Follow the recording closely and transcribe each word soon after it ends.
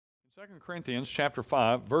2 Corinthians chapter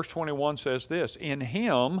 5, verse 21 says this, "In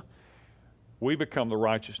him we become the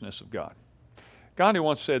righteousness of God." Gandhi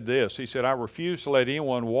once said this, he said, "I refuse to let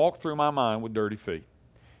anyone walk through my mind with dirty feet."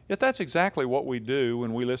 Yet that's exactly what we do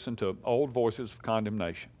when we listen to old voices of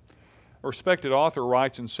condemnation. A respected author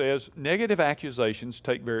writes and says, negative accusations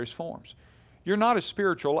take various forms. You're not as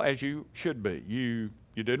spiritual as you should be. You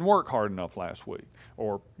didn't work hard enough last week.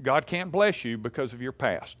 Or God can't bless you because of your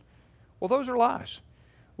past. Well, those are lies.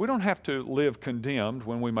 We don't have to live condemned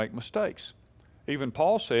when we make mistakes. Even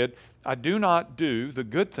Paul said, "I do not do the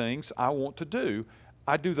good things I want to do.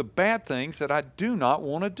 I do the bad things that I do not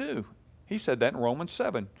want to do." He said that in Romans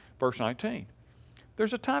 7, verse 19.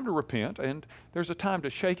 There's a time to repent, and there's a time to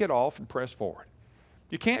shake it off and press forward.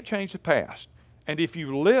 You can't change the past. And if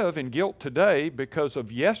you live in guilt today because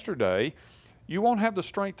of yesterday, you won't have the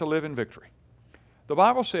strength to live in victory. The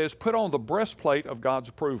Bible says, put on the breastplate of God's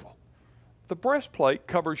approval. The breastplate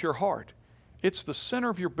covers your heart. It's the center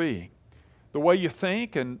of your being, the way you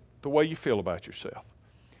think and the way you feel about yourself.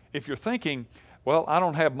 If you're thinking, well, I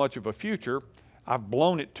don't have much of a future, I've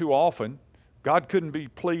blown it too often, God couldn't be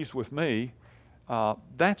pleased with me,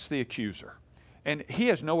 that's the accuser. And he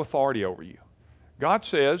has no authority over you. God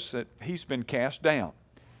says that he's been cast down.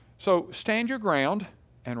 So stand your ground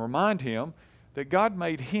and remind him that God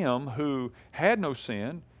made him who had no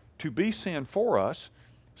sin to be sin for us,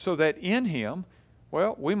 so that in him,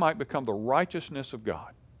 well, we might become the righteousness of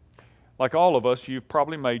God. Like all of us, you've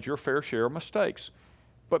probably made your fair share of mistakes.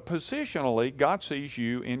 But positionally, God sees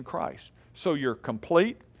you in Christ. So you're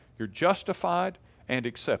complete, you're justified, and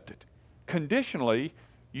accepted. Conditionally,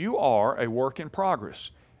 you are a work in progress.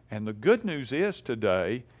 And the good news is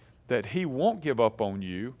today that he won't give up on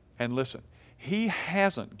you. And listen, he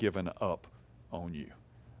hasn't given up on you.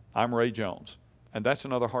 I'm Ray Jones, and that's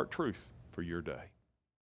another Heart Truth for your day.